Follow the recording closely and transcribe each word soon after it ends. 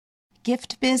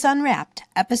Gift Biz Unwrapped,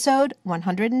 episode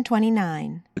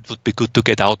 129. It would be good to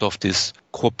get out of this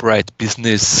corporate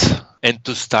business and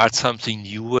to start something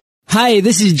new. Hi,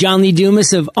 this is John Lee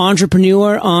Dumas of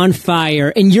Entrepreneur on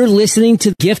Fire, and you're listening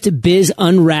to Gift Biz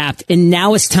Unwrapped. And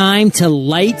now it's time to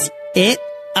light it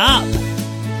up.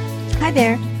 Hi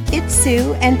there, it's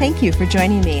Sue, and thank you for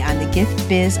joining me on the Gift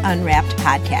Biz Unwrapped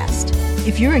podcast.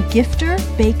 If you're a gifter,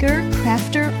 baker,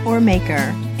 crafter, or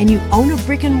maker, and you own a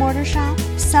brick and mortar shop,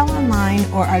 sell online,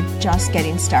 or are just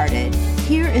getting started,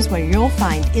 here is where you'll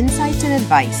find insights and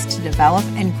advice to develop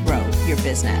and grow your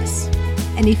business.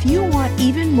 And if you want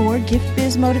even more gift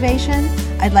biz motivation,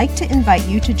 I'd like to invite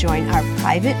you to join our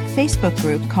private Facebook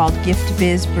group called Gift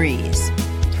Biz Breeze.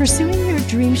 Pursuing your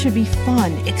dream should be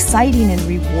fun, exciting, and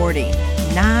rewarding,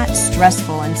 not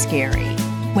stressful and scary.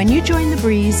 When you join the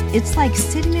Breeze, it's like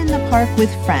sitting in the park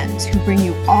with friends who bring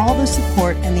you all the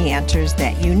support and the answers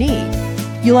that you need.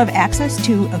 You'll have access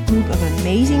to a group of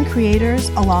amazing creators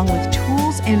along with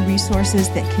tools and resources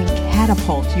that can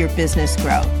catapult your business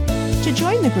growth. To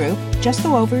join the group, just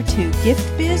go over to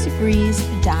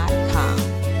giftbizbreeze.com.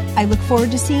 I look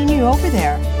forward to seeing you over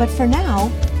there, but for now,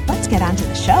 let's get on to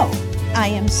the show. I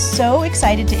am so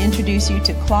excited to introduce you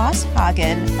to Klaus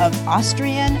Haagen of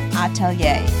Austrian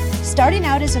Atelier. Starting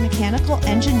out as a mechanical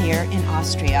engineer in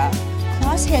Austria,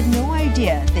 Klaus had no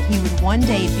idea that he would one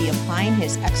day be applying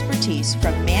his expertise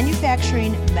from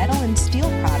manufacturing metal and steel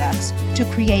products to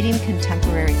creating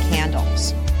contemporary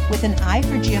candles. With an eye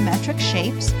for geometric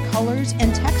shapes, colors,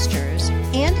 and textures,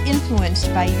 and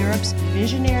influenced by Europe's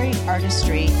visionary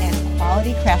artistry and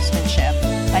quality craftsmanship,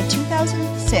 by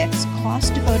 2006,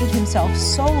 Klaus devoted himself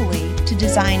solely to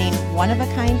designing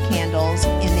one-of-a-kind candles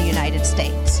in the United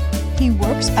States. He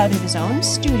works out of his own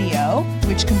studio,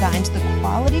 which combines the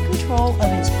quality control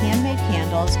of his handmade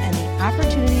candles and the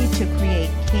opportunity to create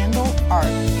candle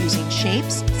art using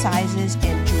shapes, sizes,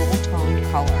 and jewel-toned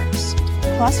colors.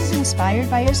 Klaus is inspired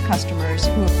by his customers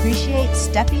who appreciate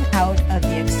stepping out of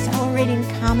the accelerating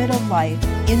comet of life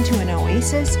into an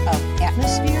oasis of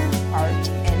atmosphere, art,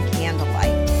 and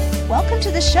candlelight. Welcome to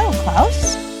the show,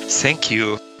 Klaus. Thank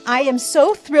you. I am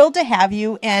so thrilled to have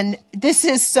you, and this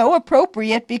is so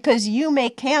appropriate because you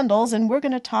make candles, and we're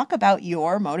going to talk about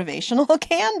your motivational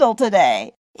candle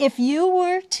today. If you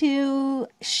were to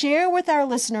share with our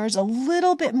listeners a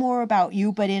little bit more about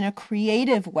you, but in a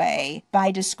creative way, by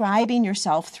describing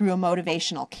yourself through a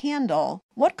motivational candle,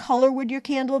 what color would your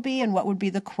candle be, and what would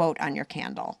be the quote on your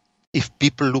candle? If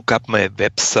people look up my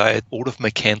website, all of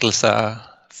my candles are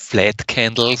flat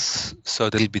candles, so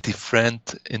they'll be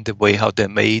different in the way how they're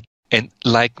made. And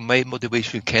like my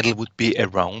motivational candle would be a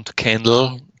round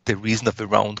candle. The reason of a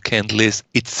round candle is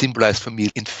it symbolizes for me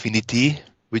infinity,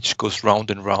 which goes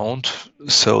round and round.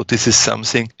 So this is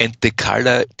something. And the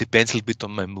color depends a little bit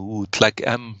on my mood. Like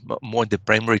I'm more in the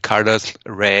primary colors,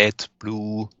 red,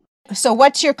 blue. So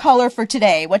what's your color for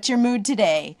today? What's your mood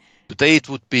today? Today it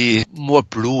would be more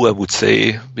blue, I would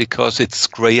say, because it's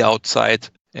gray outside.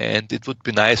 And it would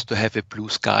be nice to have a blue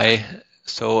sky.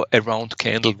 So a round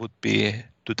candle would be,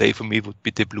 today for me, would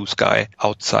be the blue sky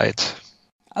outside.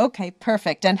 Okay,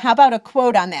 perfect. And how about a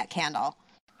quote on that candle?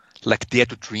 Like Dare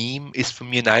to Dream is for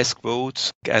me a nice quote.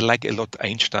 I like a lot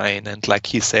Einstein. And like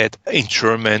he said in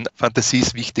German, Fantasie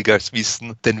ist wichtiger als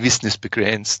Wissen, denn Wissen ist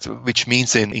begrenzt. Which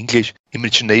means in English,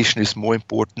 imagination is more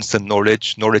important than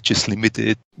knowledge. Knowledge is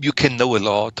limited. You can know a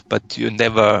lot, but you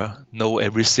never know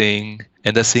everything.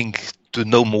 And I think to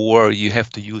know more, you have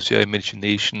to use your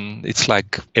imagination. It's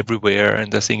like everywhere.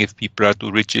 And I think if people are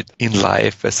too rigid in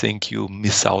life, I think you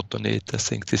miss out on it. I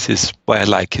think this is why I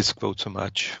like his quote so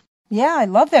much. Yeah, I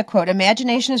love that quote.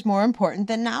 Imagination is more important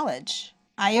than knowledge.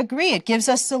 I agree. It gives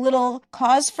us a little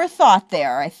cause for thought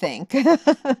there, I think.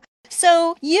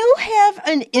 So you have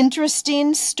an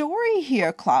interesting story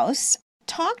here, Klaus.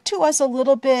 Talk to us a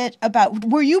little bit about,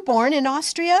 were you born in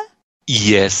Austria?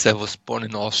 Yes, I was born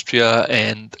in Austria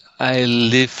and I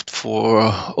lived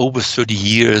for over 30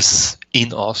 years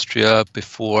in Austria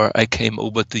before I came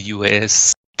over to the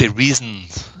US. The reason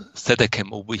that I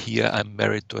came over here, I'm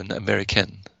married to an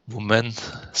American woman.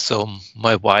 So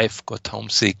my wife got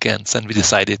homesick and then we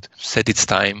decided that it's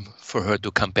time for her to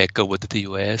come back over to the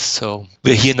US. So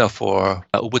we're here now for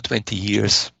over 20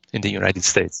 years in the United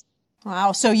States.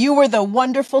 Wow. So you were the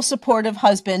wonderful, supportive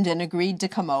husband and agreed to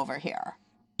come over here.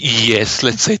 Yes,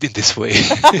 let's say it in this way.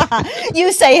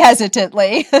 You say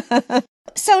hesitantly.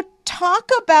 So talk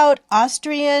about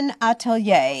Austrian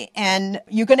Atelier, and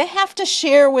you're going to have to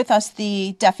share with us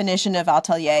the definition of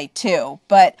atelier too,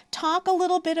 but talk a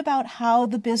little bit about how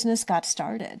the business got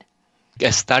started. I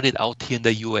started out here in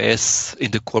the US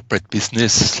in the corporate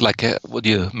business, like what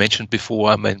you mentioned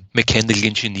before. I'm a mechanical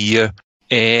engineer.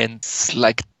 And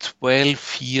like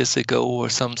 12 years ago or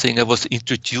something, I was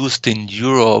introduced in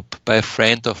Europe by a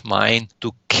friend of mine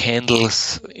to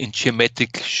candles in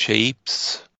geometric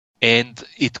shapes. And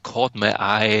it caught my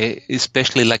eye,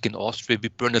 especially like in Austria, we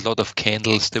burn a lot of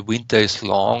candles. The winter is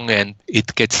long and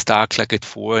it gets dark like at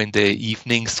 4 in the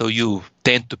evening. So you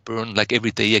tend to burn like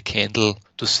every day a candle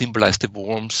to symbolize the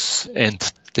warmth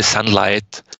and the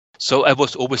sunlight. So I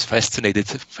was always fascinated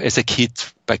as a kid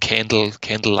by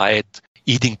candlelight,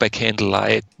 eating by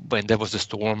candlelight. When there was a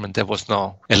storm and there was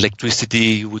no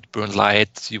electricity, you would burn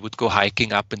light. You would go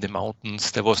hiking up in the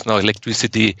mountains. There was no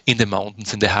electricity in the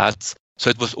mountains, in the huts. So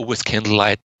it was always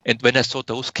candlelight. And when I saw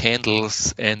those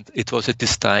candles, and it was at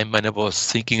this time when I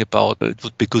was thinking about it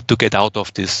would be good to get out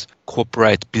of this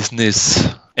corporate business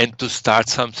and to start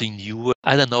something new.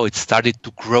 I don't know, it started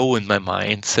to grow in my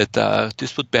mind that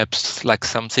this would perhaps like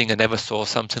something, I never saw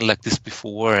something like this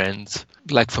before. And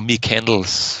like for me,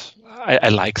 candles, I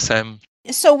like them.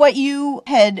 So what you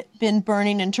had been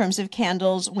burning in terms of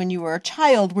candles when you were a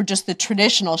child were just the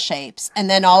traditional shapes. And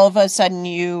then all of a sudden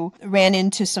you ran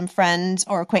into some friends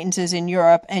or acquaintances in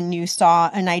Europe and you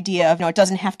saw an idea of, it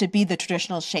doesn't have to be the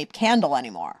traditional shaped candle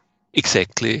anymore.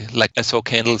 Exactly. Like I saw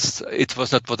candles. It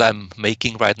was not what I'm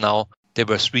making right now. They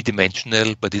were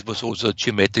 3-dimensional, but it was also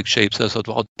geometric shapes. I thought,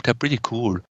 wow, they're pretty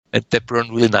cool. And they burn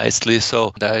really nicely.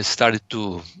 So I started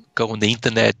to go on the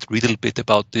internet, read a little bit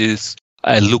about this.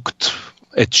 I looked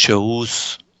at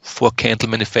shows for candle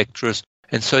manufacturers.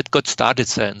 And so it got started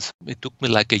since. It took me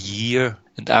like a year.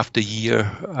 And after a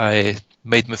year, I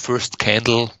made my first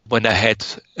candle when I had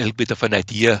a little bit of an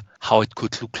idea how it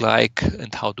could look like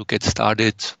and how to get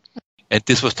started. And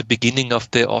this was the beginning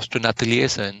of the Austrian Atelier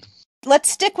then. Let's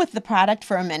stick with the product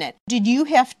for a minute. Did you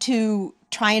have to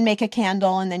try and make a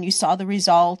candle and then you saw the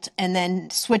result and then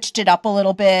switched it up a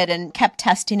little bit and kept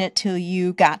testing it till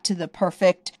you got to the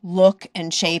perfect look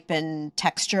and shape and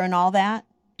texture and all that?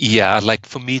 Yeah, like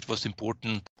for me, it was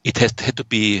important. It had to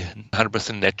be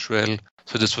 100% natural.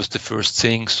 So this was the first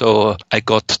thing. So I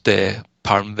got the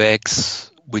palm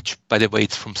wax, which, by the way,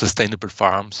 it's from sustainable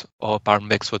farms. Our palm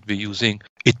wax, what we're using,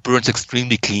 it burns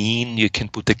extremely clean. You can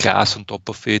put the glass on top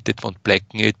of it. It won't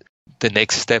blacken it. The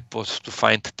next step was to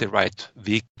find the right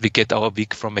wick. We get our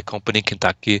wick from a company in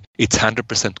Kentucky. It's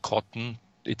 100% cotton.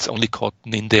 It's only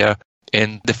cotton in there.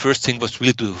 And the first thing was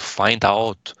really to find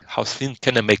out how thin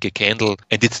can I make a candle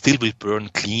and it still will burn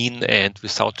clean and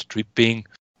without dripping.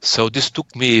 So this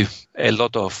took me a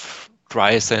lot of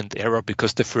trials and error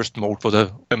because the first mold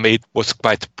what I made was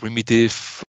quite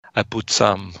primitive. I put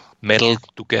some metal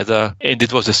together and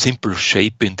it was a simple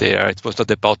shape in there. It was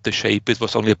not about the shape. It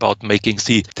was only about making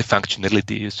the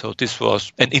functionality. So this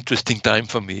was an interesting time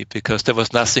for me because there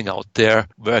was nothing out there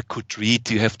where I could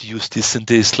read. You have to use this and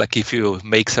this. Like if you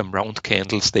make some round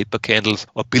candles, taper candles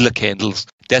or pillar candles,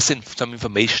 there's some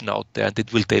information out there and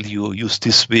it will tell you use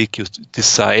this wick, use this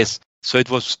size. So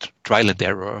it was trial and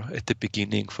error at the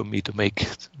beginning for me to make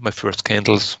my first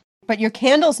candles. But your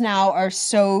candles now are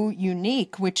so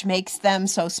unique, which makes them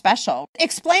so special.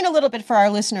 Explain a little bit for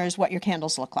our listeners what your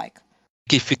candles look like.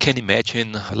 If you can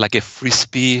imagine like a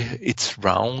frisbee, it's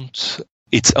round.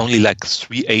 It's only like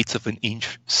 3/8 of an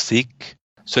inch thick.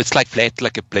 So it's like flat,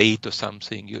 like a plate or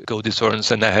something. You go this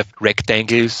orange and I have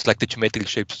rectangles, like the geometrical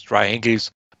shapes,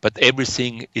 triangles. But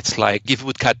everything, it's like if you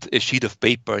would cut a sheet of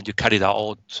paper and you cut it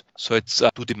out. So it's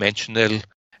 2-dimensional.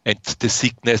 And the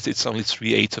thickness, it's only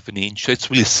 3/8 of an inch. So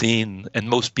it's really thin. And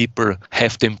most people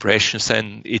have the impressions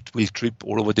and it will drip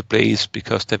all over the place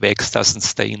because the wax doesn't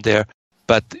stay in there.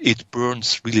 But it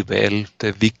burns really well.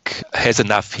 The wick has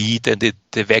enough heat and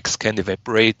the wax can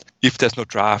evaporate. If there's no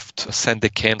draft, then the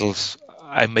candles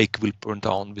I make will burn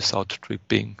down without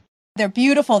dripping. They're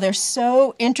beautiful. They're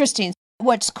so interesting.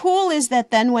 What's cool is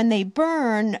that then when they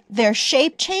burn, their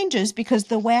shape changes because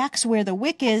the wax where the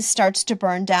wick is starts to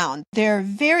burn down. They're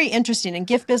very interesting. And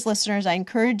Gift Biz listeners, I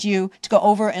encourage you to go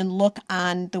over and look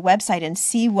on the website and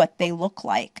see what they look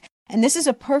like. And this is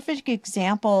a perfect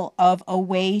example of a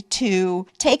way to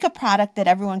take a product that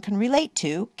everyone can relate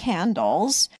to,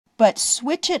 candles, but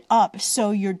switch it up so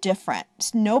you're different.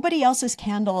 Nobody else's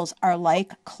candles are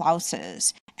like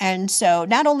Klaus's. And so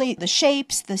not only the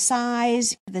shapes, the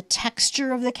size, the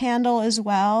texture of the candle as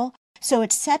well. So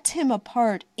it sets him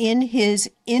apart in his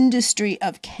industry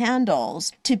of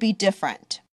candles to be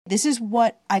different. This is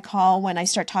what I call when I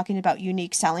start talking about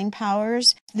unique selling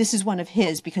powers. This is one of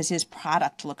his because his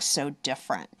product looks so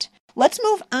different. Let's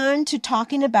move on to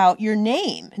talking about your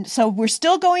name. And so we're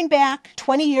still going back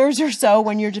 20 years or so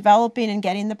when you're developing and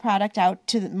getting the product out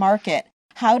to the market.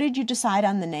 How did you decide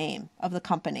on the name of the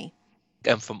company?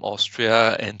 I'm from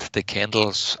Austria, and the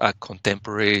candles are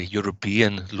contemporary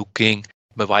European looking.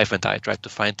 My wife and I tried to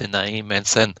find the name, and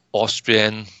then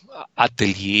Austrian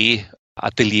Atelier.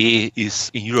 Atelier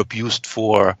is in Europe used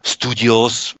for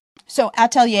studios. So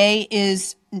atelier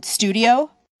is studio?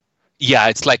 Yeah,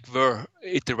 it's like where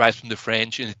it derives from the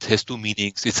French, and it has two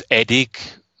meanings. It's attic.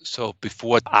 So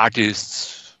before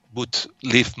artists would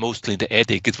live mostly in the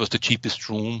attic, it was the cheapest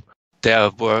room.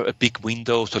 There were a big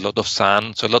windows, a lot of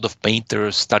sun. So a lot of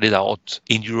painters started out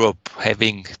in Europe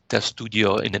having their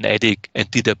studio in an attic and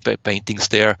did their paintings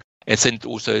there. And then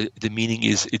also the meaning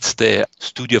is it's the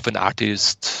studio of an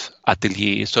artist,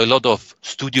 atelier. So a lot of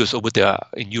studios over there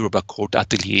in Europe are called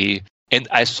atelier. And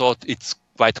I thought it's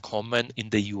quite common in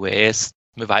the US.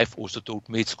 My wife also told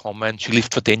me it's common. She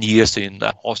lived for 10 years in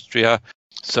Austria.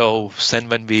 So then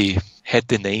when we had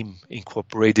the name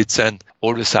incorporated, then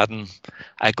all of a sudden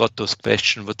I got those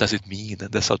questions, what does it mean?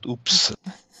 And I thought, oops,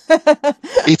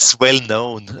 it's well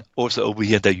known also over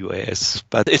here in the US.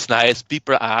 But it's nice.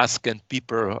 People ask and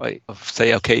people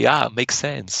say, okay, yeah, makes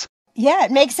sense. Yeah,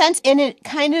 it makes sense. And it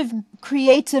kind of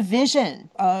creates a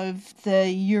vision of the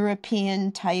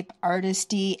European type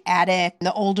artisty attic,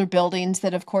 the older buildings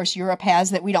that, of course, Europe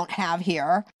has that we don't have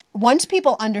here. Once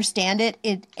people understand it,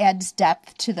 it adds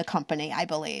depth to the company, I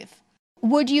believe.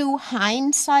 Would you,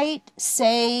 hindsight,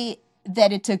 say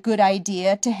that it's a good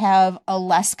idea to have a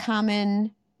less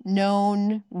common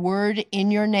known word in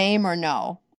your name, or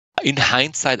no? In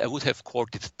hindsight, I would have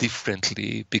called it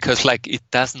differently because it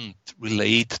doesn't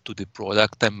relate to the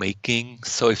product I'm making.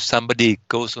 So if somebody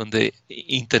goes on the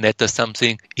internet or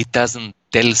something, it doesn't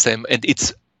tell them, and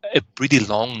it's a pretty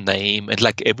long name, and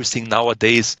like everything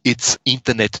nowadays, it's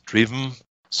internet driven.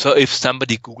 So if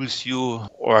somebody Googles you,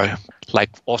 or like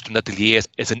Austrian Atelier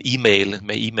as an email,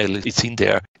 my email is in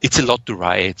there, it's a lot to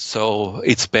write. So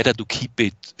it's better to keep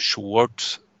it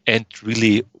short and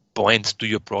really point to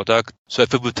your product. So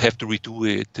if I would have to redo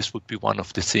it, this would be one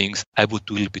of the things I would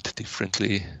do a little bit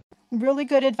differently. Really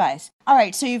good advice. All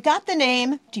right, so you've got the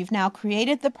name, you've now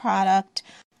created the product.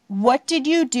 What did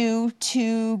you do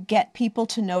to get people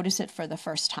to notice it for the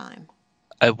first time?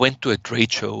 I went to a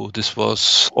trade show. This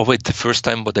was already the first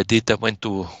time what I did. I went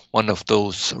to one of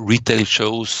those retail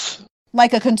shows.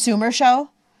 Like a consumer show?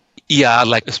 Yeah,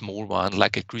 like a small one,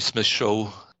 like a Christmas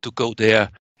show, to go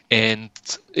there. And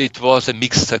it was a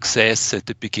mixed success at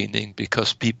the beginning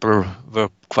because people were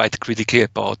quite critical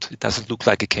about it doesn't look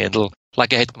like a candle.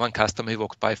 Like I had one customer who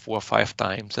walked by 4 or 5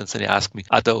 times and then he asked me,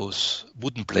 are those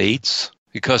wooden plates?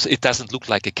 Because it doesn't look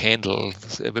like a candle.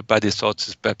 Everybody thought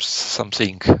it's perhaps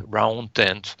something round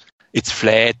and it's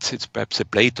flat. It's perhaps a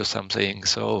plate or something.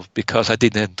 So because I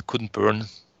couldn't burn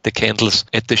the candles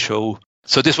at the show.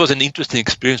 So this was an interesting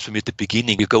experience for me at the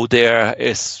beginning. You go there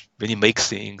as when you make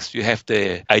things, you have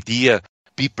the idea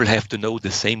people have to know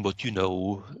the same what you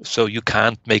know. So you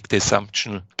can't make the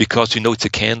assumption because you know it's a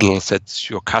candle that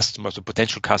your customers or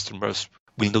potential customers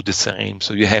will know the same.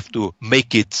 So you have to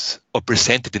make it or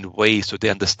present it in a way so they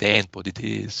understand what it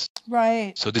is.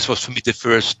 Right. So this was for me the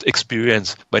first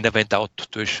experience when I went out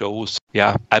to shows.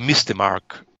 Yeah, I missed the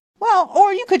mark. Well,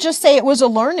 or you could just say it was a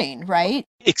learning, right?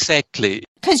 Exactly.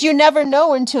 Because you never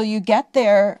know until you get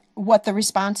there what the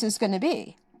response is going to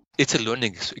be. It's a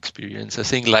learning experience. I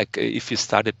think if you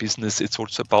start a business, it's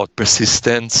also about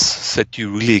persistence, that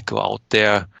you really go out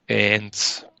there and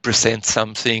present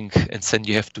something and then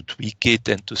you have to tweak it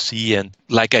and to see. And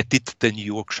like I did the New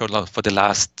York show for the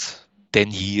last 10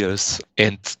 years.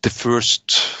 And the first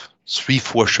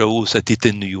 3-4 shows I did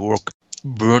in New York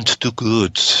weren't too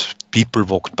good. People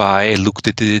walked by, looked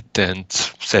at it and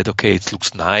said, okay, it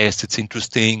looks nice, it's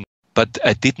interesting. But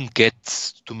I didn't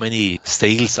get too many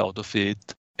sales out of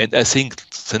it. And I think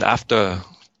then after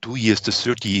 2 years to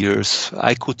 30 years,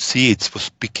 I could see it was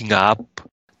picking up.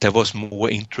 There was more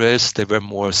interest. There were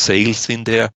more sales in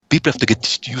there. People have to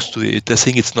get used to it. I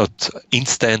think it's not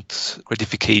instant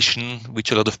gratification,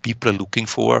 which a lot of people are looking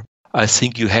for. I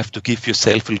think you have to give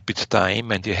yourself a little bit of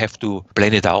time and you have to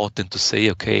plan it out and to say,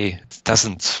 okay, it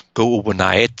doesn't go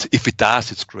overnight. If it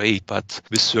does, it's great. But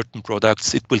with certain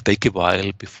products, it will take a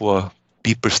while before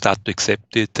people start to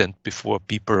accept it and before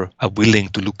people are willing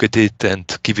to look at it and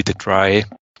give it a try.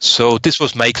 So this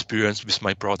was my experience with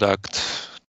my product.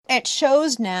 It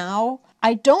shows now.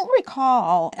 I don't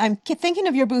recall. I'm thinking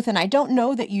of your booth and I don't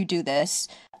know that you do this.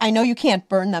 I know you can't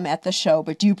burn them at the show,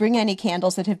 but do you bring any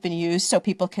candles that have been used so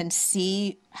people can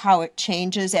see how it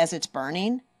changes as it's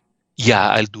burning?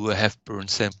 Yeah, I do. I have burn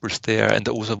samples there, and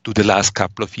also do the last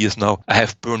couple of years now. I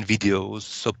have burn videos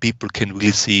so people can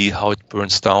really see how it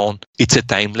burns down. It's a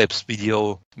time-lapse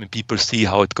video when people see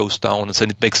how it goes down, and then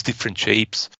it makes different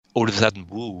shapes. All of a sudden,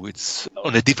 woo, it's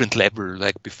on a different level.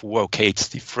 Like before, okay, it's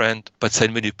different, but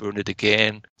then when you burn it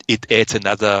again, it adds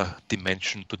another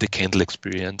dimension to the candle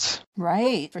experience.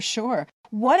 Right, for sure.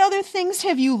 What other things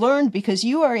have you learned? Because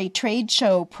you are a trade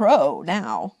show pro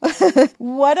now.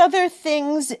 What other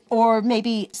things, or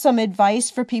maybe some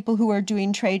advice for people who are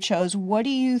doing trade shows, what do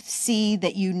you see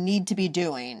that you need to be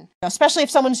doing? Especially if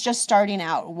someone's just starting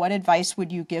out, what advice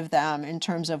would you give them in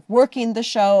terms of working the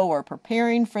show or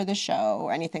preparing for the show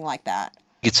or anything like that?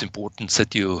 It's important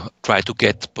that you try to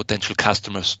get potential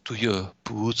customers to your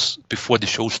booths before the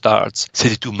show starts. So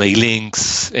you do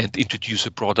mailings and introduce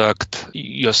a product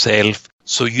yourself.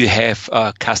 So you have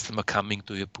a customer coming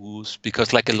to your booth,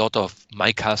 because like a lot of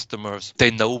my customers,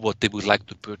 they know what they would like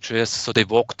to purchase. So they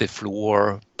walk the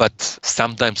floor, but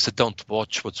sometimes they don't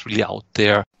watch what's really out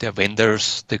there. They're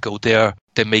vendors, they go there,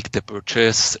 they make the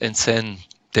purchase, and then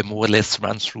they more or less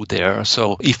run through there.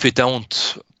 So if you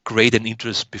don't create an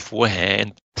interest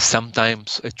beforehand,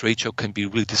 sometimes a trade show can be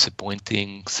really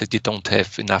disappointing, that you don't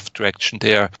have enough traction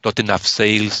there, not enough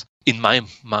sales. In my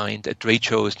mind, a trade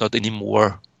show is not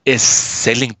anymore a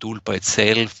selling tool by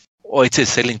itself, or it's a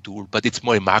selling tool, but it's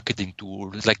more a marketing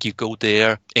tool. It's like you go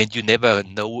there and you never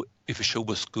know if a show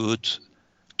was good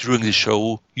during the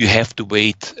show. You have to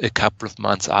wait a couple of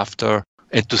months after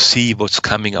and to see what's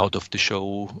coming out of the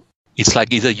show. It's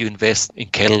like either you invest in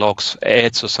catalogs,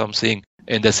 ads or something,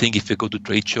 and I think if you go to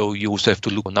trade show, you also have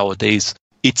to look nowadays.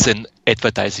 It's an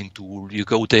advertising tool. You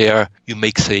go there, you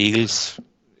make sales.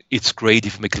 It's great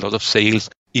if you make a lot of sales.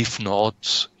 If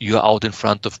not, you're out in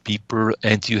front of people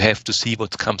and you have to see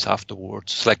what comes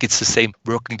afterwards. It's like it's the same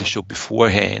working the show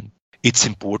beforehand. It's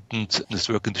important as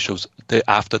working the shows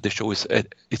after the show is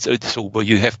it's over.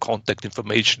 You have contact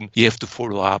information. You have to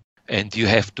follow up and you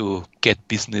have to get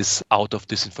business out of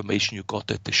this information you got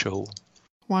at the show.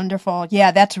 Wonderful.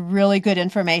 Yeah, that's really good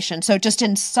information. So just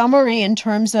in summary, in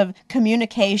terms of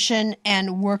communication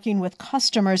and working with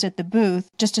customers at the booth,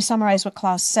 just to summarize what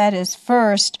Klaus said is,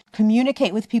 first,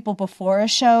 communicate with people before a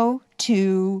show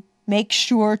to make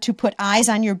sure to put eyes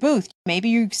on your booth. Maybe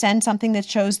you send something that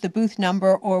shows the booth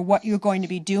number or what you're going to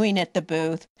be doing at the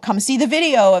booth. Come see the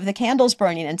video of the candles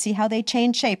burning and see how they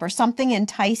change shape, or something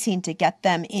enticing to get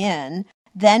them in.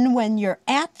 Then when you're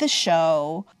at the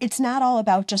show, it's not all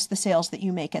about just the sales that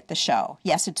you make at the show.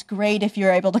 Yes, it's great if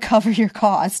you're able to cover your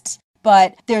costs,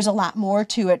 but there's a lot more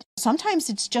to it. Sometimes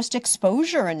it's just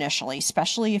exposure initially,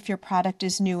 especially if your product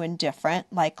is new and different,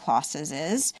 like Klaus's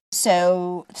is.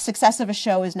 So the success of a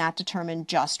show is not determined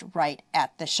just right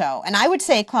at the show. And I would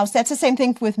say, Klaus, that's the same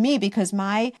thing with me, because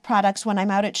my products, when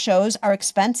I'm out at shows, are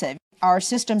expensive. Our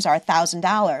systems are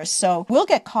 $1,000. So we'll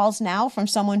get calls now from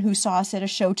someone who saw us at a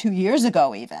show 2 years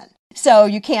ago even. So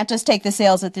you can't just take the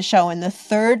sales at the show. And the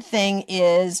third thing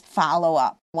is follow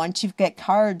up. Once you get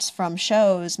cards from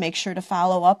shows, make sure to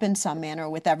follow up in some manner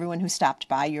with everyone who stopped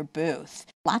by your booth.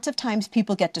 Lots of times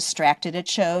people get distracted at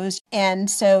shows, and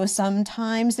so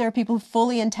sometimes there are people who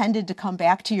fully intended to come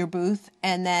back to your booth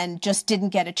and then just didn't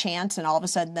get a chance, and all of a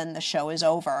sudden then the show is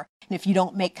over. And if you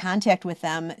don't make contact with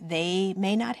them, they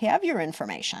may not have your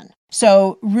information.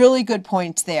 So really good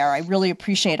points there. I really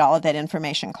appreciate all of that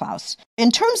information, Klaus.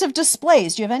 In terms of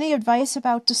displays, do you have any advice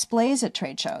about displays at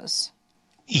trade shows?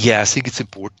 Yeah, I think it's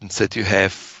important that you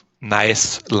have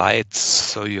nice lights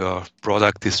so your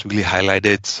product is really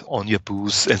highlighted on your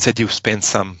booth, and that you spend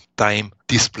some time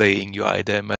displaying your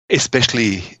item.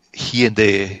 Especially here in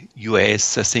the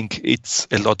US, I think it's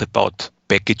a lot about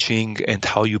packaging and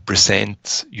how you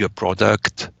present your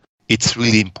product. It's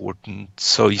really important.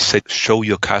 So you said show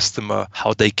your customer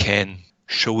how they can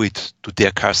show it to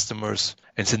their customers,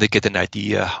 and then they get an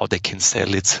idea how they can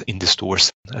sell it in the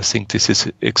stores. I think this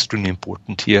is extremely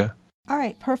important here. All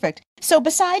right, perfect. So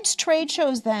besides trade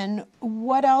shows then,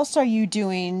 what else are you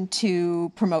doing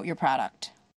to promote your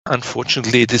product?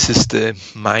 Unfortunately, this is the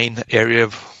main area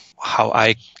of how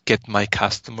I get my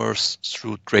customers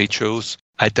through trade shows.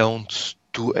 I don't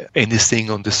do anything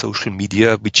on the social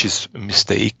media, which is a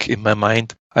mistake in my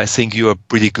mind. I think you are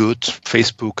pretty good.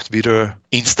 Facebook, Twitter,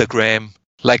 Instagram.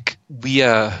 Like, we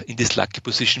are in this lucky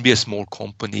position. We are a small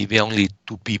company. We're only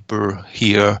 2 people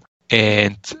here.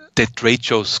 And the trade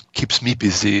shows keeps me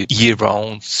busy year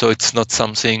round. So it's not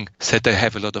something that I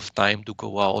have a lot of time to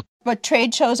go out. But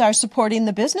trade shows are supporting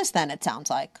the business then, it sounds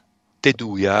like. They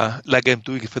do, yeah. Like I'm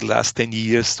doing it for the last 10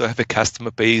 years. So I have a customer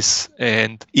base.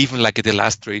 And even like at the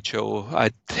last trade show,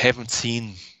 I haven't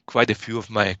seen quite a few of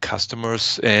my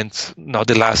customers. And now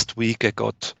the last week I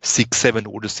got 6-7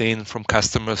 orders in from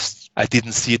customers I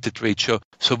didn't see at the trade show.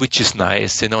 So which is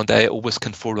nice, and I always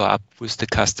can follow up with the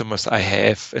customers I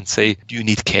have and say, do you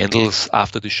need candles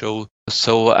after the show?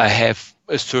 So I have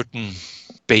a certain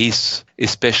base,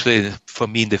 especially for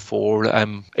me in the fall.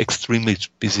 I'm extremely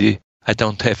busy. I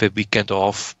don't have a weekend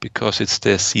off because it's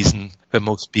the season where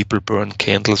most people burn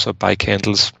candles or buy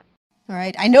candles. All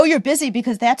right. I know you're busy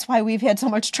because that's why we've had so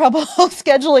much trouble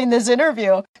scheduling this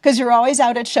interview, because you're always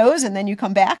out at shows and then you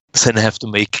come back. Then I have to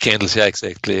make candles. Yeah,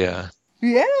 exactly.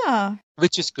 Yeah.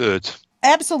 Which is good.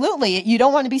 Absolutely. You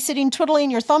don't want to be sitting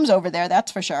twiddling your thumbs over there,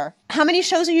 that's for sure. How many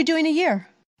shows are you doing a year?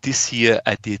 This year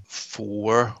I did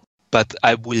 4, but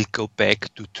I will go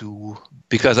back to 2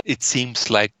 because it seems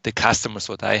like the customers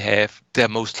what I have, they're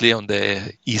mostly on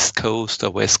the East Coast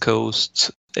or West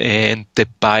Coast. And the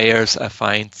buyers, I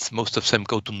find most of them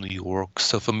go to New York.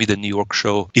 So for me, the New York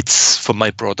show, it's for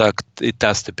my product, it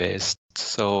does the best.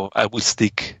 So I will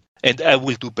stick. And I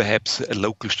will do perhaps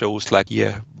local shows like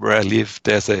here where I live.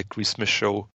 There's a Christmas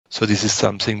show. So this is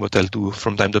something what I'll do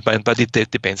from time to time. But it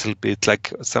depends a little bit.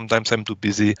 Like sometimes I'm too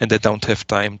busy and I don't have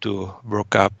time to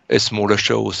work up a smaller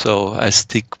show. So I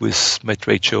stick with my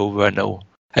trade show where I know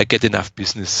I get enough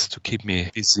business to keep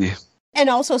me busy. And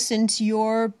also, since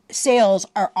your sales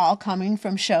are all coming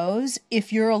from shows,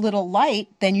 if you're a little light,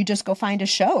 then you just go find a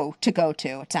show to go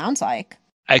to, it sounds like.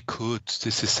 I could.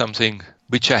 This is something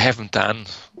which I haven't done.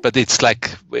 But it's like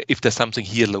if there's something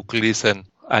here locally, then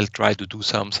I'll try to do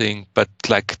something. But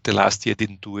like the last year I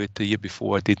didn't do it. The year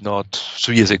before I did not.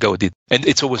 3 years ago I did. And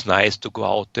it's always nice to go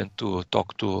out and to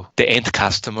talk to the end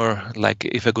customer. Like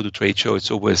if I go to trade show,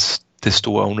 it's always the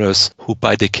store owners who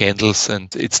buy the candles.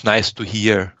 And it's nice to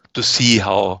hear, to see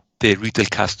how the retail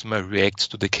customer reacts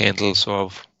to the candles or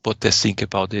what they think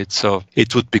about it. So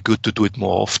it would be good to do it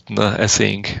more often, I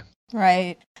think.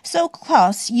 Right. So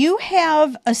Klaus, you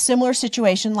have a similar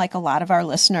situation like a lot of our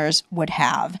listeners would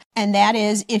have. And that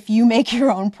is, if you make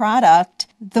your own product,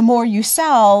 the more you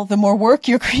sell, the more work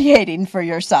you're creating for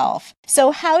yourself.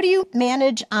 So how do you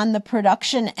manage on the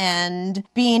production end,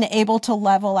 being able to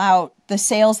level out the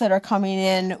sales that are coming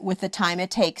in with the time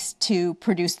it takes to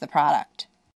produce the product?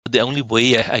 The only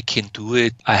way I can do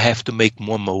it, I have to make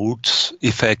more molds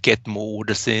if I get more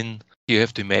orders in. You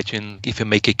have to imagine if I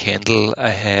make a candle, I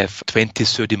have 20,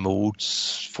 30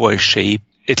 molds for a shape,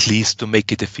 at least to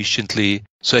make it efficiently.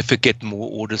 So if I get more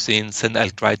orders in, then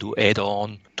I'll try to add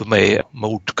on to my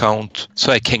mold count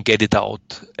so I can get it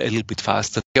out a little bit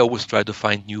faster. I always try to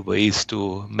find new ways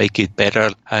to make it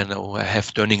better. I know I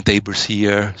have turning tables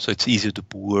here, so it's easier to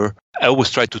pour. I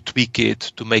always try to tweak it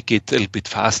to make it a little bit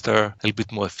faster, a little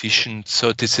bit more efficient.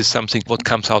 So this is something what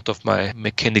comes out of my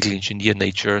mechanical engineer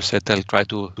nature, that I'll try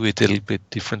to do it a little bit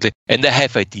differently. And I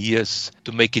have ideas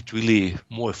to make it really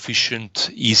more efficient,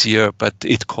 easier, but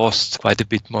it costs quite a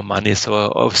bit more money.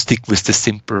 So I'll stick with the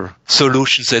simple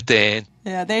solutions at the end.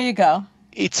 Yeah, there you go.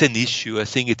 It's an issue. I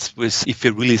think it's with, if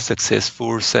you're really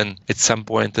successful, then at some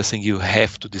point, I think you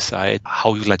have to decide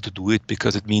how you like to do it,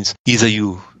 because it means either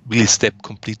you really step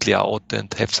completely out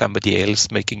and have somebody else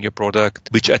making your product,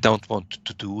 which I don't want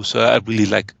to do. So I really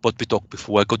like what we talked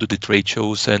before. I go to the trade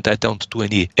shows and I don't do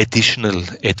any additional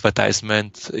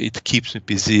advertisement. It keeps me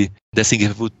busy. I think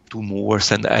if I would do more,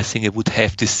 then I think I would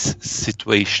have this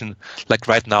situation. Like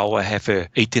right now, I have a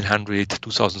 1,800,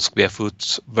 2,000 square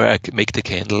foot where I can make the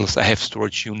candles. I have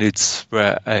storage units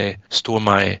where I store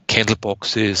my candle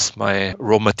boxes, my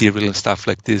raw material and stuff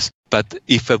like this. But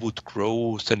if I would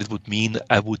grow, then it would mean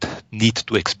I would need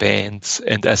to expand.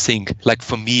 And I think, like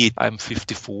for me, I'm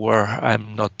 54.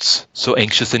 I'm not so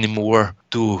anxious anymore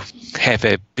to have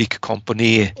a big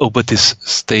company over this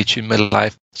stage in my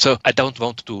life. So I don't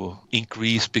want to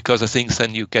increase, because I think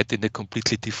then you get in a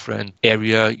completely different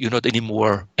area. You're not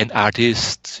anymore an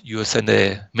artist. You're then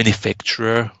a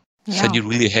manufacturer. Yeah. Then you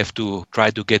really have to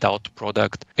try to get out the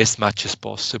product as much as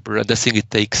possible. And I think it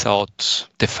takes out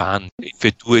the fun. If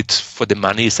you do it for the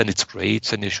money, then it's great.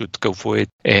 Then you should go for it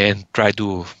and try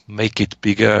to make it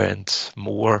bigger and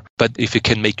more. But if you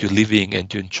can make your living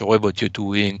and you enjoy what you're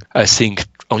doing, I think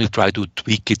only try to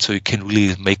tweak it so you can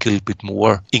really make a little bit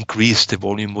more, increase the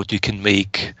volume what you can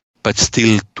make, but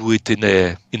still do it in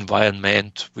an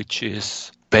environment which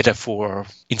is better for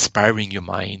inspiring your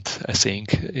mind. I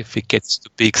think if it gets too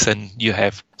big, then you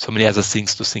have so many other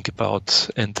things to think about.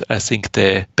 And I think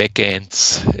the back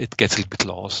ends, it gets a little bit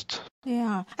lost.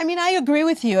 Yeah. I mean, I agree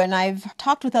with you. And I've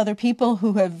talked with other people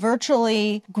who have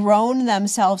virtually grown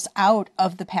themselves out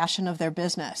of the passion of their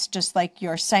business, just like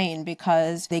you're saying,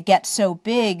 because they get so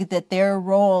big that their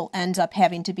role ends up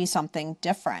having to be something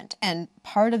different. And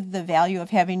part of the value of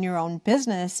having your own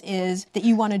business is that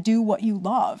you want to do what you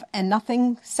love. And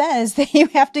nothing says that you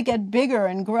have to get bigger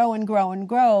and grow and grow and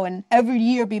grow and every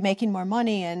year be making more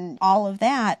money and all of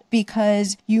that,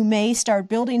 because you may start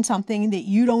building something that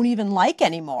you don't even like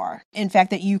anymore. In fact,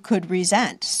 that you could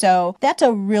resent. So that's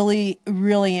a really,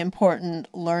 really important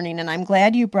learning. And I'm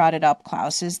glad you brought it up,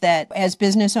 Klaus, is that as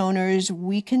business owners,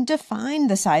 we can define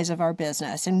the size of our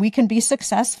business and we can be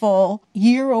successful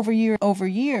year over year over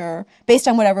year based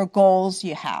on whatever goals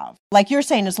you have. Like you're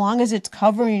saying, as long as it's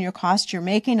covering your costs, you're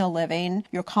making a living,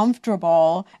 you're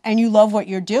comfortable, and you love what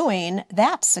you're doing,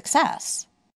 that's success.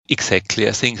 Exactly.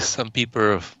 I think some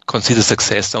people consider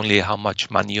success only how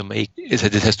much money you make. It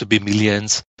has to be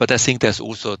millions. But I think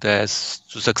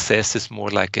success is more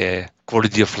like a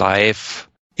quality of life.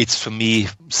 It's for me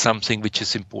something which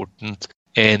is important,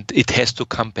 and it has to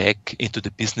come back into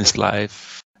the business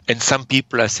life. And some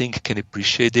people, I think, can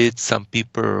appreciate it. Some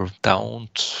people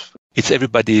don't. It's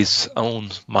everybody's own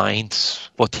mind,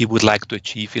 what he would like to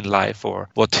achieve in life or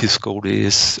what his goal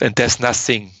is. And there's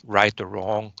nothing right or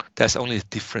wrong. There's only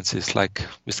differences, like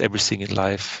with everything in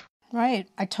life. Right.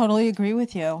 I totally agree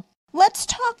with you. Let's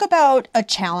talk about a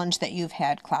challenge that you've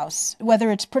had, Klaus,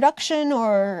 whether it's production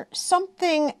or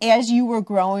something as you were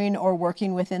growing or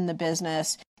working within the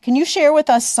business. Can you share with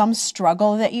us some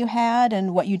struggle that you had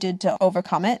and what you did to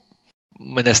overcome it?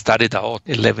 When I started out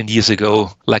 11 years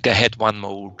ago, I had one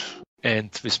mold.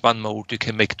 And with one mold, you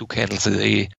can make 2 candles a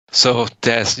day. So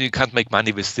you can't make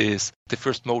money with this. The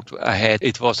first mold I had,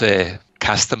 it was a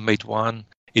custom-made one.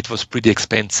 It was pretty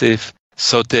expensive.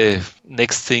 So the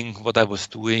next thing, what I was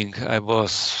doing, I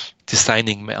was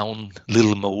designing my own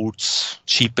little molds,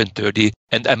 cheap and dirty.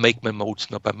 And I make my molds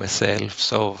not by myself.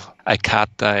 So I cut,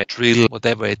 I drill,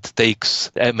 whatever it takes.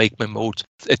 I make my molds.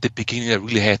 At the beginning, I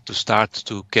really had to start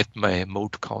to get my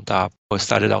mold count up. I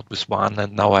started out with 1,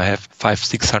 and now I have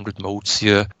 500-600 molds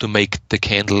here to make the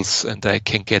candles, and I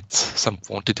can get some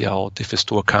quantity out if a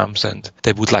store comes and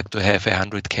they would like to have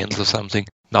 100 candles or something.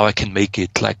 Now I can make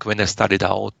it. Like when I started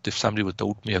out, if somebody would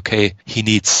told me, okay, he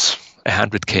needs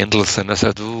 100 candles, and I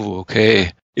said, oh,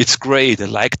 okay. It's great. I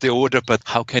like the order, but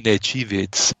how can I achieve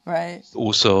it? Right.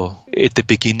 Also, at the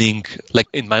beginning, like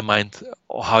in my mind,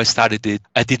 how I started it,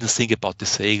 I didn't think about the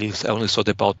sales. I only thought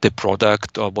about the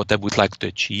product or what I would like to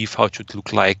achieve, how it should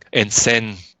look like. And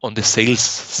then on the sales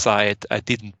side, I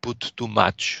didn't put too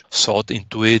much thought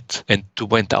into it and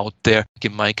went out there.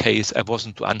 In my case, I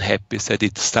wasn't too unhappy that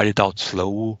it started out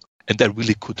slow and I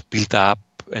really could build up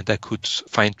and I could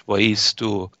find ways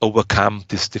to overcome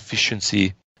this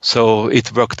deficiency. So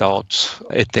it worked out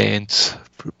at the end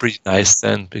pretty nice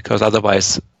then, because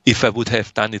otherwise, if I would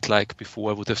have done it like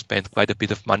before, I would have spent quite a bit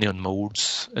of money on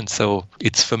molds. And so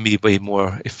it's for me way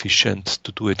more efficient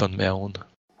to do it on my own.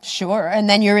 Sure. And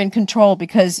then you're in control,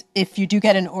 because if you do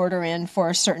get an order in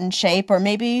for a certain shape, or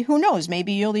maybe, who knows,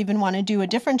 maybe you'll even want to do a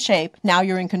different shape. Now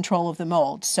you're in control of the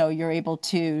mold. So you're able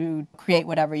to create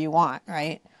whatever you want,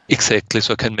 right? Exactly.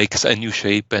 So I can make a new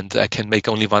shape, and I can make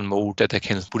only one mold that I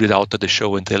can put it out at the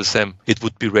show and tell them it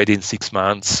would be ready in 6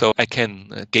 months. So I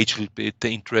can gauge a little bit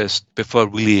the interest before I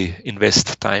really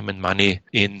invest time and money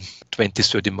in 20,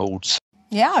 30 molds.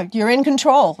 Yeah, you're in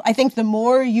control. I think the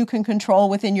more you can control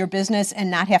within your business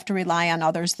and not have to rely on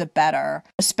others, the better,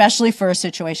 especially for a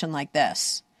situation like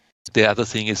this. The other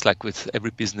thing is, like with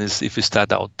every business, if you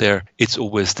start out there, it's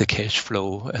always the cash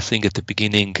flow. I think at the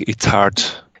beginning, it's hard.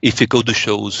 If you go to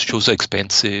shows are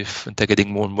expensive, and they're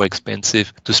getting more and more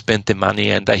expensive to spend the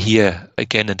money. And I hear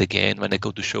again and again when I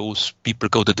go to shows, people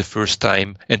go to the first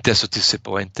time and they're so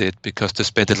disappointed because they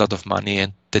spend a lot of money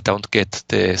and they don't get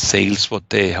the sales what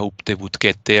they hope they would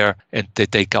get there. And they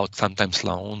take out sometimes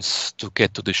loans to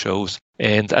get to the shows.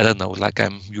 And I don't know, like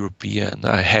I'm European,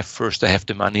 I have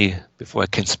the money before I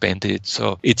can spend it.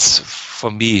 So it's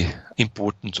for me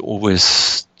important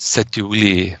always that you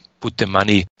really put the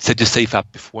money, that you save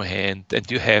up beforehand and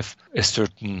you have a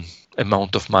certain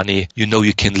amount of money. You know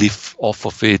you can live off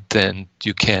of it and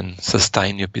you can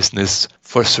sustain your business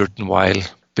for a certain while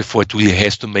before it really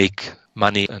has to make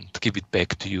money and give it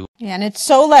back to you. Yeah, and it's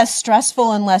so less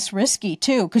stressful and less risky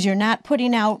too, because you're not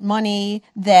putting out money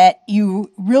that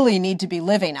you really need to be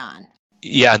living on.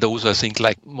 Yeah, and also I think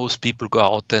like most people go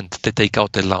out and they take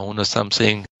out a loan or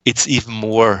something. It's even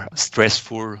more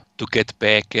stressful to get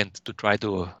back and to try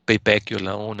to pay back your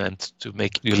loan and to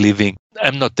make your living.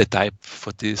 I'm not the type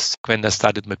for this. When I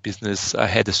started my business, I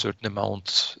had a certain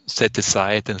amount set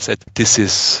aside and said, this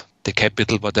is the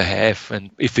capital what I have,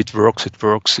 and if it works, it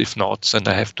works. If not, then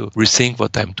I have to rethink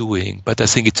what I'm doing. But I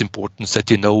think it's important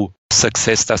that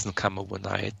success doesn't come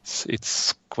overnight.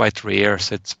 It's quite rare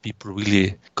that people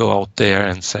really go out there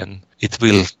and then it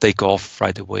will take off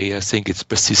right away. I think it's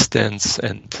persistence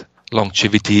and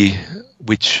longevity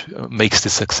which makes the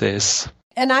success.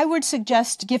 And I would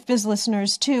suggest Gift Biz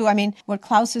listeners too. I mean, what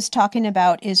Klaus is talking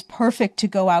about is perfect to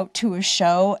go out to a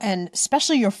show, and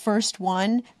especially your first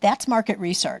one. That's market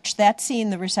research. That's seeing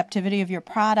the receptivity of your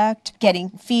product, getting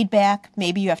feedback.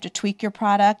 Maybe you have to tweak your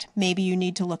product. Maybe you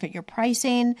need to look at your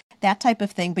pricing, that type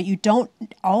of thing. But you don't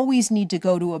always need to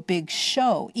go to a big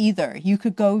show either. You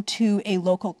could go to a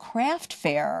local craft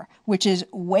fair, which is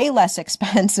way less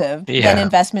expensive than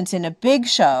investments in a big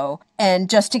show, and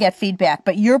just to get feedback.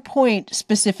 But your point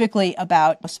specifically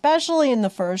about, especially in the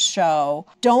first show,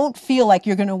 don't feel like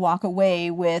you're going to walk away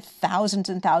with thousands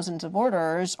and thousands of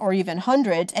orders or even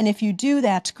hundreds. And if you do,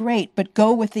 that's great, but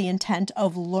go with the intent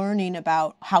of learning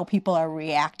about how people are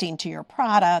reacting to your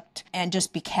product and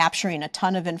just be capturing a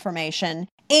ton of information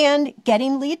and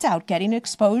getting leads out, getting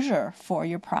exposure for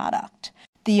your product.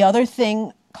 The other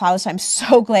thing, Klaus, I'm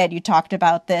so glad you talked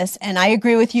about this, and I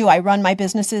agree with you. I run my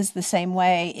businesses the same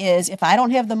way, is if I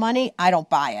don't have the money, I don't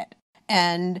buy it.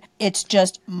 And it's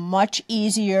just much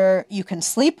easier. You can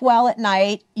sleep well at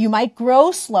night. You might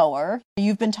grow slower.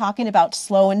 You've been talking about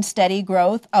slow and steady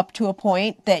growth up to a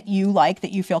point that you like,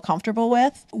 that you feel comfortable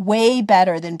with. Way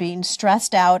better than being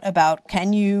stressed out about,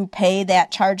 can you pay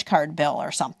that charge card bill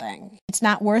or something? It's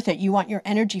not worth it. You want your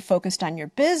energy focused on your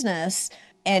business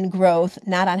and growth,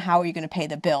 not on how are you going to pay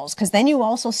the bills, because then you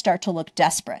also start to look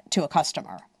desperate to a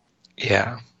customer.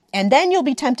 Yeah. And then you'll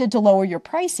be tempted to lower your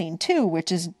pricing too,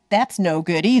 that's no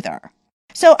good either.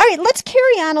 So, all right, let's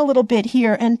carry on a little bit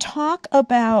here and talk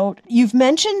about, you've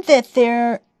mentioned that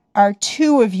there are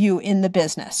two of you in the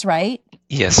business, right?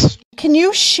 Yes. Can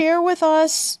you share with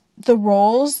us the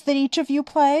roles that each of you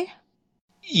play?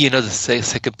 The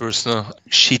second person,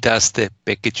 she does the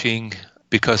packaging,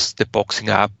 because the boxing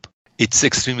up, it's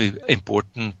extremely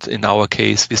important. In our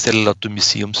case, we sell a lot to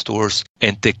museum stores,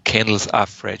 and the candles are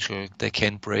fragile. They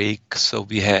can break. So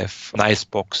we have nice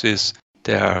boxes.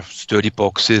 There are sturdy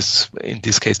boxes in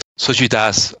this case. So she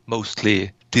does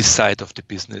mostly this side of the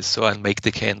business. So I'll make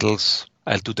the candles,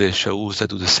 I'll do the shows, I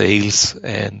do the sales,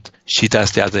 and she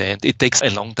does the other end. It takes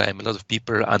a long time. A lot of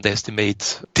people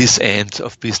underestimate this end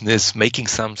of business, making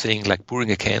something like pouring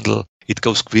a candle. It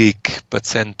goes quick, but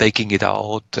then taking it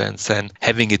out and then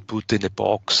having it put in a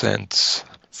box and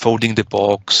folding the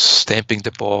box, stamping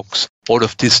the box, all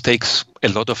of this takes a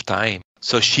lot of time.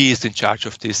 So she is in charge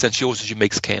of this, and she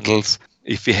makes candles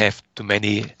if we have too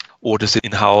many orders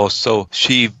in-house. So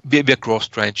we're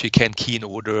cross-trained. She can key in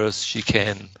orders, she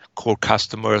can call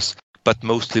customers, but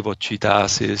mostly what she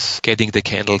does is getting the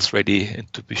candles ready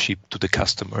and to be shipped to the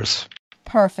customers.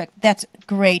 Perfect. That's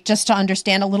great. Just to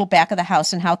understand a little back of the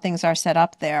house and how things are set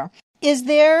up there. Is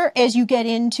there, as you get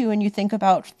into and you think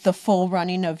about the full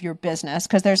running of your business,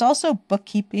 because there's also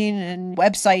bookkeeping and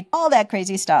website, all that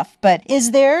crazy stuff, but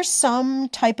is there some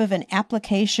type of an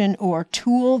application or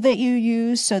tool that you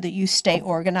use so that you stay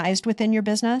organized within your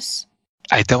business?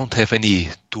 I don't have any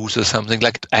tools or something.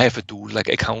 Like I have a tool like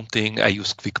accounting. I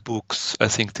use QuickBooks. I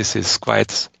think this is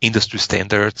quite industry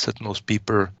standards that most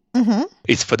people. Mm-hmm.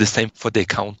 It's for the same for the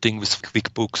accounting with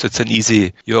QuickBooks. It's an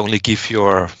easy, you only give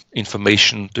your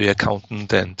information to your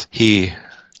accountant and he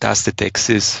does the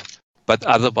taxes. But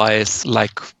otherwise,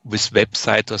 like with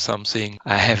website or something,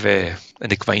 I have an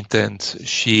acquaintance.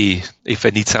 If I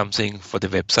need something for the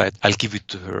website, I'll give it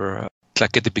to her.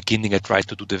 Like at the beginning, I tried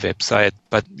to do the website,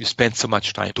 but you spend so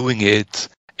much time doing it.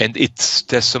 And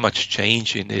there's so much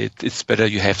change in it. It's better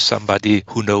you have somebody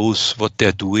who knows what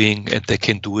they're doing and they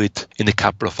can do it in a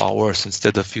couple of hours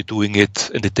instead of you doing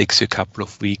it and it takes you a couple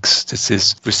of weeks. This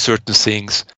is with certain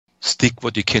things, stick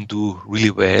what you can do really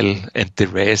well and the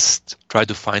rest, try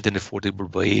to find an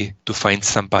affordable way to find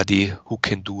somebody who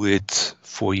can do it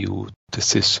for you.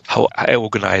 This is how I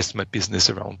organize my business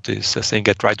around this. I think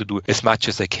I try to do as much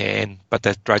as I can, but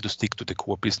I try to stick to the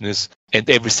core business and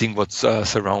everything what's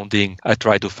surrounding. I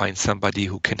try to find somebody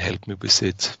who can help me with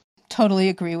it. Totally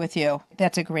agree with you.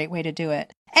 That's a great way to do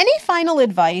it. Any final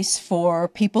advice for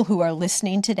people who are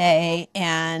listening today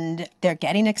and they're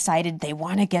getting excited, they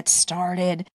want to get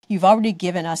started? You've already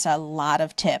given us a lot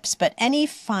of tips, but any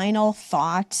final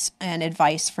thoughts and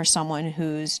advice for someone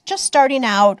who's just starting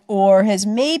out or has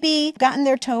maybe gotten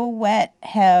their toe wet,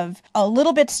 have a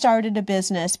little bit started a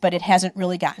business, but it hasn't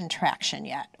really gotten traction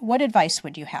yet? What advice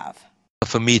would you have?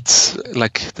 For me, it's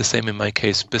like the same in my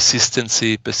case,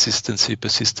 persistency.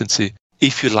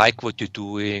 if you like what you're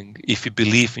doing, if you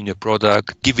believe in your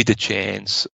product, give it a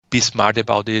chance. Be smart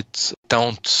about it.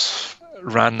 Don't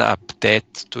run up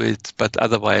debt to it, but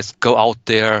otherwise go out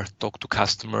there, talk to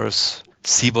customers,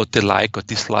 see what they like or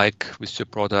dislike with your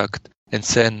product, and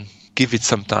then give it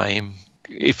some time.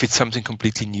 If it's something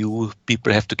completely new,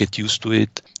 people have to get used to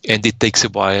it, and it takes a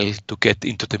while to get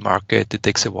into the market. It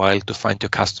takes a while to find your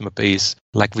customer base.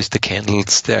 Like with the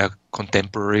candles, they're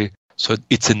contemporary, so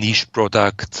it's a niche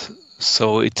product.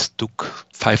 So it took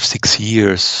 5-6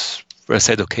 years where I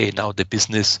said, okay, now the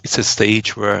business is a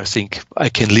stage where I think I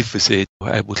can live with it.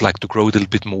 I would like to grow it a little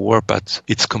bit more, but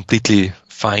it's completely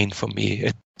fine for me.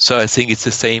 So I think it's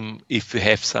the same. If you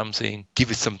have something,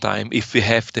 give it some time. If you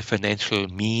have the financial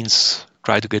means,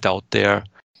 try to get out there.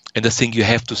 And I think you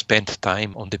have to spend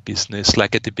time on the business.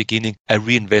 Like at the beginning, I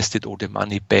reinvested all the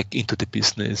money back into the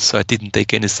business. So I didn't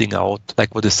take anything out.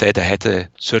 Like what I said, I had a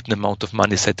certain amount of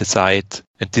money set aside.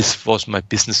 And this was my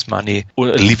business money or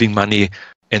living money.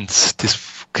 And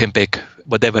this came back,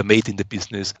 whatever I made in the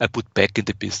business, I put back in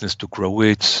the business to grow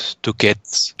it, to get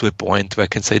to a point where I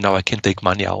can say, now I can take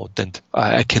money out and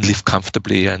I can live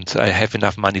comfortably and I have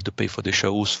enough money to pay for the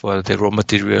shows, for the raw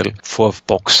material, for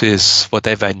boxes,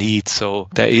 whatever I need. So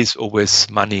there is always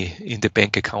money in the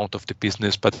bank account of the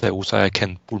business, but also I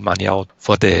can pull money out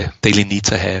for the daily needs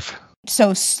I have.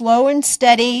 So slow and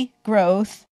steady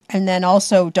growth. And then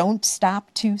also don't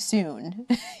stop too soon.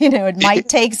 It might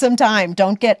take some time.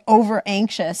 Don't get over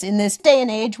anxious. In this day and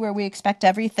age where we expect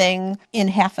everything in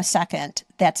half a second,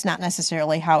 that's not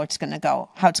necessarily how it's going to go,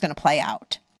 how it's going to play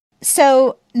out.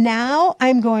 So now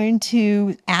I'm going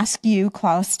to ask you,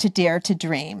 Klaus, to dare to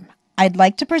dream. I'd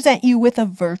like to present you with a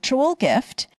virtual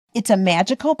gift. It's a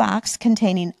magical box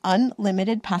containing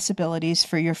unlimited possibilities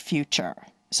for your future.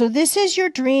 So this is your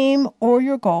dream or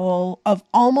your goal of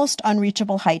almost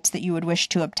unreachable heights that you would wish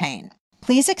to obtain.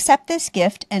 Please accept this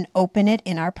gift and open it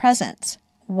in our presence.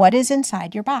 What is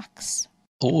inside your box?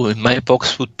 Oh, in my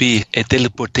box would be a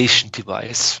teleportation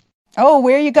device. Oh,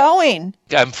 where are you going?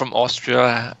 I'm from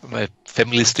Austria. My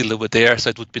family is still over there, so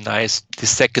it would be nice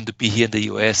this second to be here in the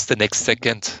US, the next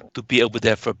second to be over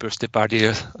there for a birthday party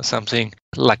or something.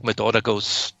 Like my daughter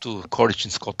goes to college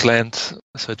in Scotland,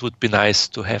 so it would be nice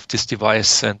to have this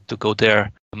device and to go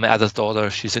there. My other daughter,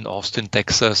 she's in Austin,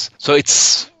 Texas. So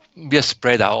we are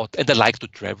spread out and I like to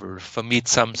travel. For me,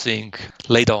 it's something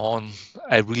later on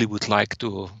I really would like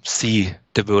to see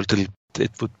the world.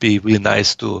 It would be really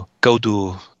nice to go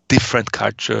to different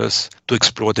cultures, to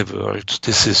explore the world.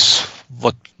 This is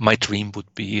what my dream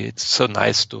would be. It's so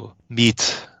nice to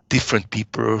meet different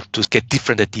people, to get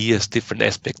different ideas, different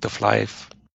aspects of life.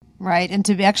 Right, and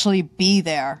to actually be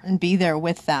there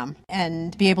with them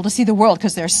and be able to see the world,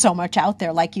 because there's so much out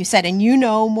there, like you said, and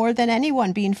more than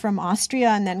anyone, being from Austria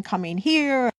and then coming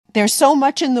here. There's so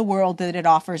much in the world that it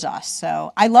offers us.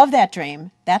 So I love that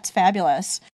dream. That's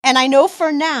fabulous. And I know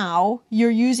for now you're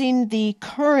using the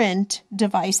current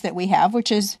device that we have,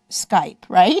 which is Skype,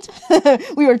 right?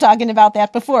 We were talking about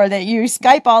that before, that you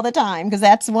Skype all the time because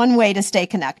that's one way to stay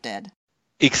connected.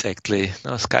 Exactly.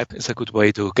 No, Skype is a good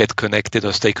way to get connected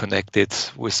or stay connected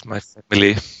with my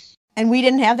family. And we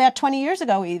didn't have that 20 years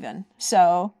ago even.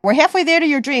 So we're halfway there to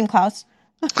your dream, Klaus.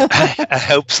 I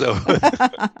hope so.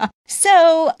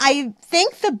 So I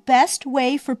think the best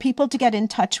way for people to get in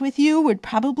touch with you would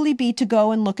probably be to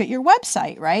go and look at your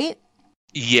website, right?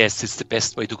 Yes, it's the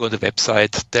best way to go to the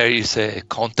website. There is a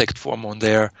contact form on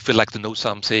there. If you'd like to know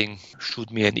something,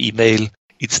 shoot me an email.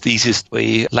 It's the easiest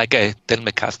way. Like I tell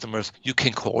my customers, you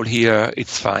can call here,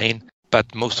 it's fine.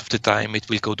 But most of the time it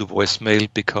will go to voicemail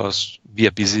because we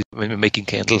are busy when we're making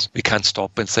candles. We can't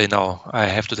stop and say, no, I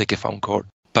have to take a phone call.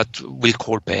 But we'll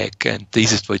call back, and the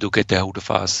easiest way to get a hold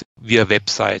of us via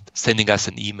website, sending us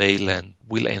an email, and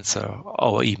we'll answer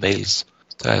our emails.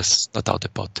 There's no doubt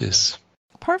about this.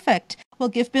 Perfect. Well,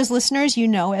 GiftBiz listeners,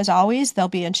 as always, there'll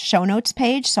be a show notes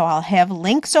page, so I'll have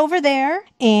links over there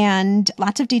and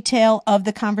lots of detail of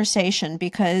the conversation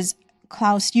because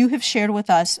Klaus, you have shared with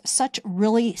us such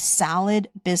really solid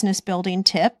business building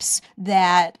tips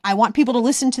that I want people to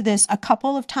listen to this a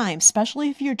couple of times, especially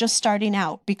if you're just starting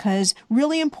out, because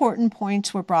really important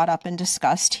points were brought up and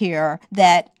discussed here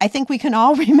that I think we can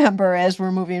all remember as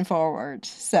we're moving forward.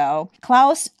 So,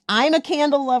 Klaus, I'm a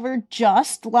candle lover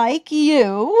just like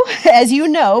you, as you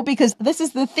know, because this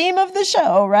is the theme of the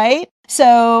show, right?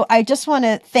 So I just want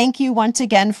to thank you once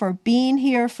again for being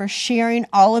here, for sharing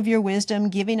all of your wisdom,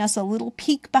 giving us a little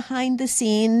peek behind the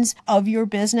scenes of your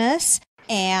business,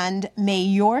 and may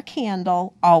your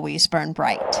candle always burn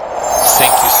bright.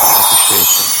 Thank you so much. Appreciate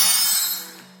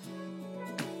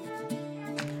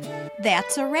it.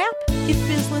 That's a wrap,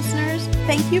 GiftBiz listeners.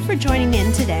 Thank you for joining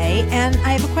in today, and I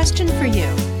have a question for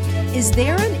you. Is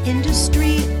there an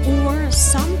industry or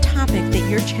some topic that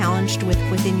you're challenged with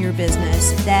within your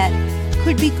business that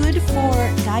could be good for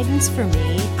guidance for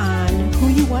me on who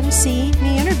you want to see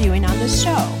me interviewing on this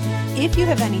show? If you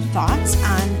have any thoughts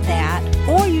on that,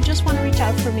 or you just want to reach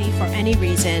out for me for any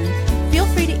reason, feel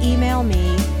free to email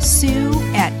me,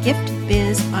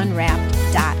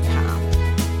 sue@giftbizunwrapped.com.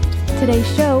 Today's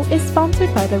show is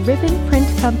sponsored by the Ribbon Print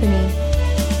Company.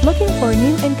 Looking for a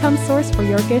new income source for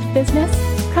your gift business?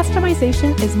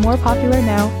 Customization is more popular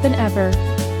now than ever.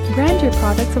 Brand your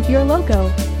products with your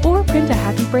logo, or print a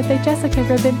Happy Birthday Jessica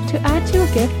ribbon to add to a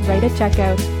gift right at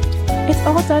checkout. It's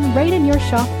all done right in your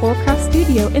shop or craft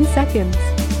studio in seconds.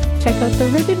 Check out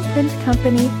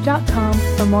theribbonprintcompany.com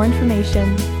for more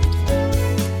information.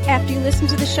 After you listen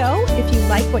to the show, if you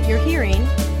like what you're hearing,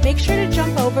 make sure to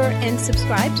jump over and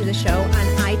subscribe to the show on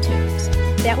iTunes.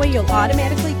 That way you'll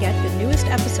automatically get the newest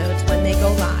episodes when they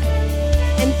go live.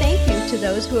 And thank you to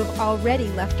those who have already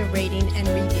left a rating and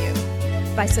review.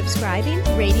 By subscribing,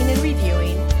 rating, and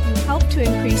reviewing, you help to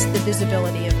increase the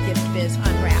visibility of Gift Biz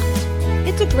Unwrapped.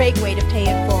 It's a great way to pay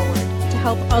it forward to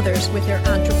help others with their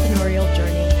entrepreneurial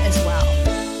journey.